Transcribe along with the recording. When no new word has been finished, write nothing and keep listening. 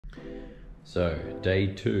So, day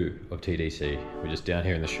 2 of TDC. We're just down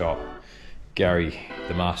here in the shop. Gary,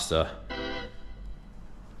 the master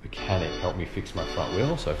mechanic, helped me fix my front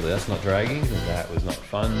wheel, so hopefully that's not dragging, and that was not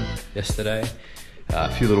fun yesterday.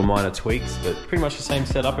 A few little minor tweaks, but pretty much the same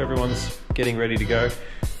setup. Everyone's getting ready to go.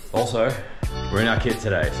 Also, we're in our kit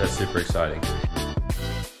today, so that's super exciting.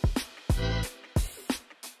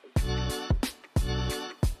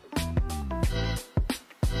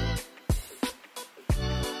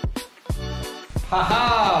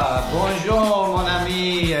 Haha! Bonjour, mon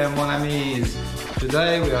ami, mon amis.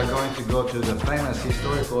 Today we are going to go to the famous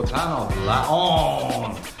historical town of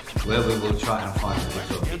Laon, where we will try and find a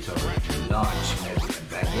little bit of lunch, maybe a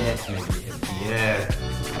baguette, maybe a beer,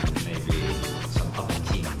 and maybe some other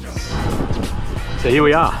things. So here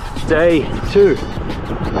we are, day 2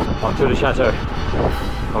 on Des Chateau.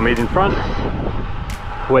 I'll meet in front.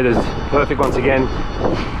 Weather's perfect once again.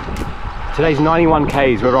 Today's 91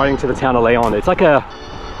 Ks, we're riding to the town of Laon. It's like a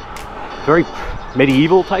very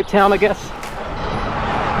medieval type town, I guess.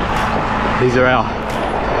 These are our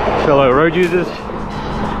fellow road users.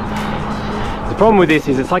 The problem with this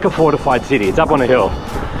is it's like a fortified city. It's up on a hill.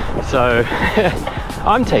 So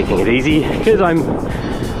I'm taking it easy because I'm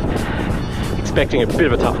expecting a bit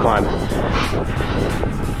of a tough climb.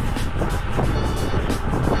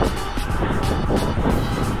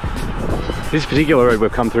 This particular road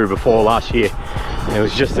we've come through before last year, and it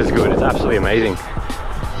was just as good. It's absolutely amazing.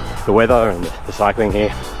 The weather and the cycling here.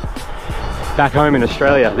 Back home in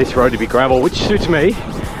Australia, this road would be gravel, which suits me,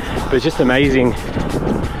 but it's just amazing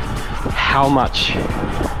how much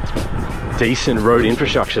decent road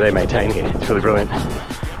infrastructure they maintain here. It's really brilliant.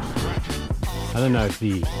 I don't know if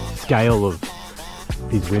the scale of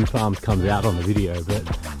these wind farms comes out on the video, but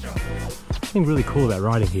something really cool about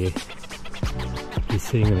riding here is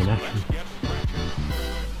seeing them in action.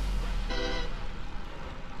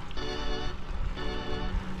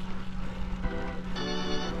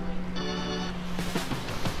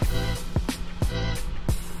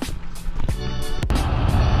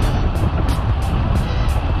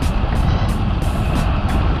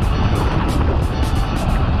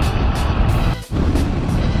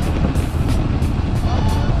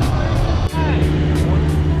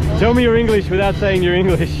 Tell me your English without saying your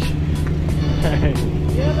English.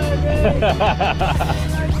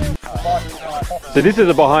 So this is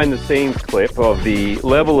a behind the scenes clip of the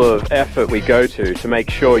level of effort we go to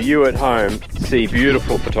make sure you at home see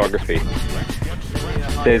beautiful photography.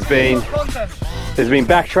 There's been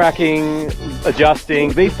backtracking,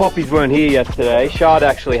 adjusting. These poppies weren't here yesterday. Shard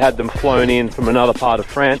actually had them flown in from another part of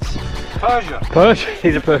France. Persia. Persia?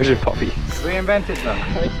 These are Persian poppies. We invented them.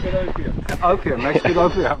 Makes good opium. Opium, makes good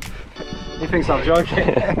opium. He thinks I'm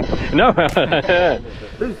joking. No.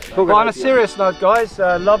 But on a serious note, guys,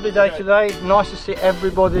 lovely day today. Nice to see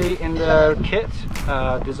everybody in their kit,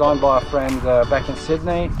 designed by a friend back in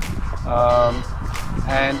Sydney.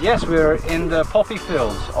 And yes, we're in the poppy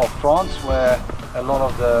fields of France, where a lot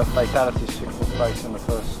of the fatalities took place in the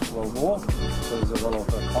First World War. So there's a lot of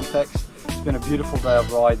context. It's been a beautiful day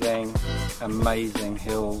of riding, amazing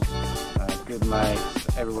hills, good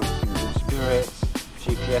mates, everyone's in good spirits,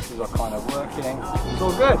 GPSs are kind of working, it's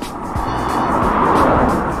all good.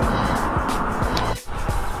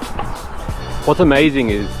 What's amazing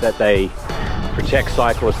is that they protect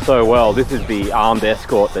cyclists so well. This is the armed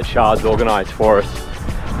escort that Shard's organised for us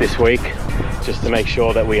this week, just to make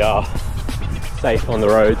sure that we are safe on the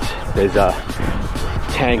roads. There's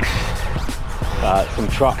tanks, some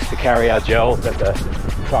trucks to carry our gel. Got the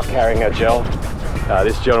truck carrying our gel.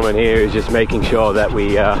 This gentleman here is just making sure that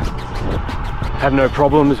we have no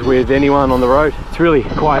problems with anyone on the road. It's really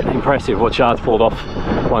quite impressive what Shard's pulled off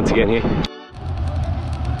once again here.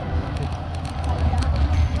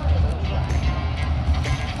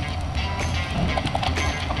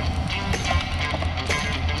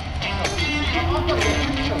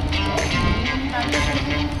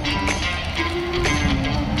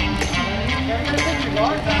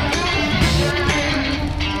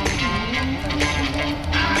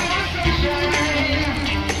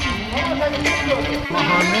 My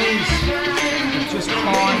homies have just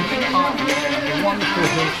climbed up the wonderful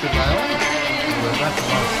hill to Laon. We're about to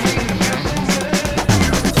see the mountains.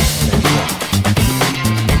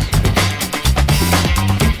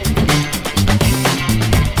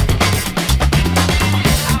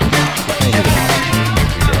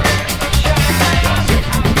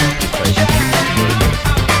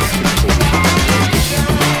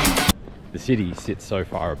 The city sits so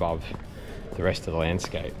far above the rest of the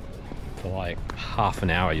landscape. For like half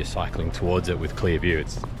an hour you're cycling towards it with clear view.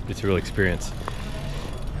 It's a real experience.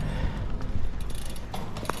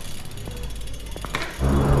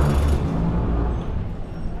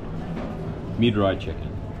 Mid-ride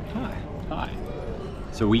check-in. Hi. Hi.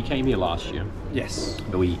 So we came here last year. Yes.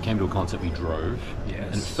 But we came to a concert, we drove.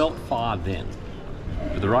 Yes. And it felt far then.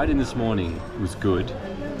 But the ride in this morning was good.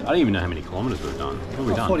 I don't even know how many kilometers we've done. What have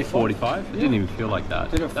we done? 45. 45? It didn't even feel like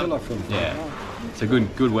that. Didn't feel like 45. Yeah. So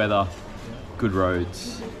good weather, good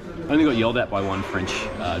roads. Only got yelled at by one French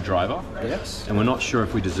driver. Yes. And we're not sure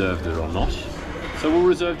if we deserved it or not. So we'll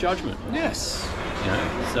reserve judgment. Yes. You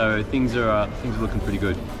know? So things are looking pretty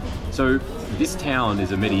good. So this town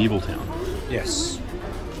is a medieval town. Yes.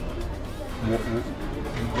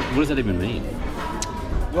 What does that even mean?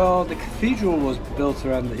 Well, the cathedral was built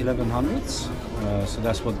around the 1100s, so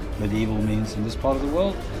that's what medieval means in this part of the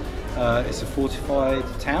world. It's a fortified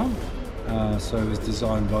town, so it was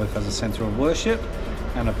designed both as a center of worship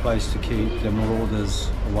and a place to keep the marauders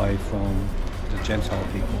away from the Gentile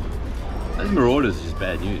people. Those marauders is just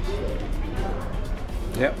bad news.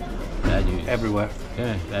 Yep. Bad news. Everywhere.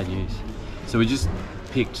 Yeah, bad news. So we just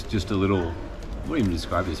picked just a little, I wouldn't even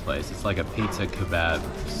describe this place. It's like a pizza kebab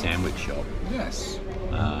sandwich shop. Yes.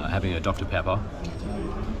 Having a Dr. Pepper.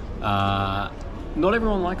 Not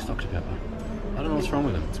everyone likes Dr. Pepper. I don't know what's wrong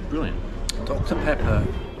with them. It's brilliant. Dr. Pepper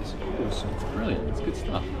is awesome. It's brilliant. It's good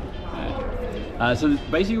stuff. Yeah. So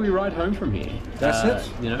basically we ride home from here. That's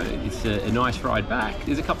it. You know, it's a nice ride back.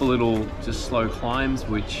 There's a couple little just slow climbs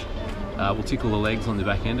which will tickle the legs on the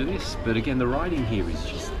back end of this. But again, the riding here is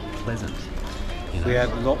just pleasant. You know? We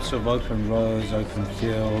had lots of open roads, open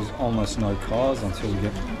fields, almost no cars until we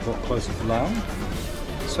got closer to Laon.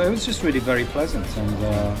 So it was just really very pleasant,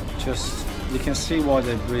 and just you can see why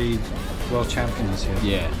they breed world champions here.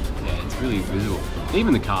 Yeah, it's really visible.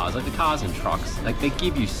 Even the cars, like the cars and trucks, like they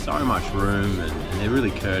give you so much room, and they're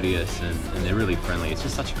really courteous and they're really friendly. It's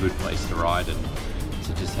just such a good place to ride and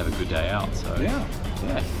to just have a good day out. So yeah.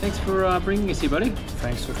 Thanks for bringing us here, buddy.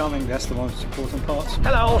 Thanks for coming. That's the most important part.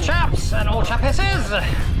 Hello, all chaps and all chapesses.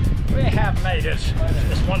 We have made it to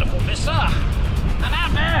this wonderful vista, and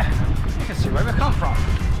out there you can see where we come from.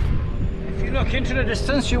 If you look into the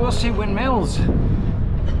distance, you will see windmills,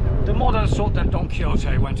 the modern sort that Don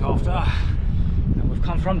Quixote went after, and we've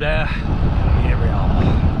come from there. Here we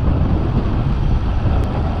are.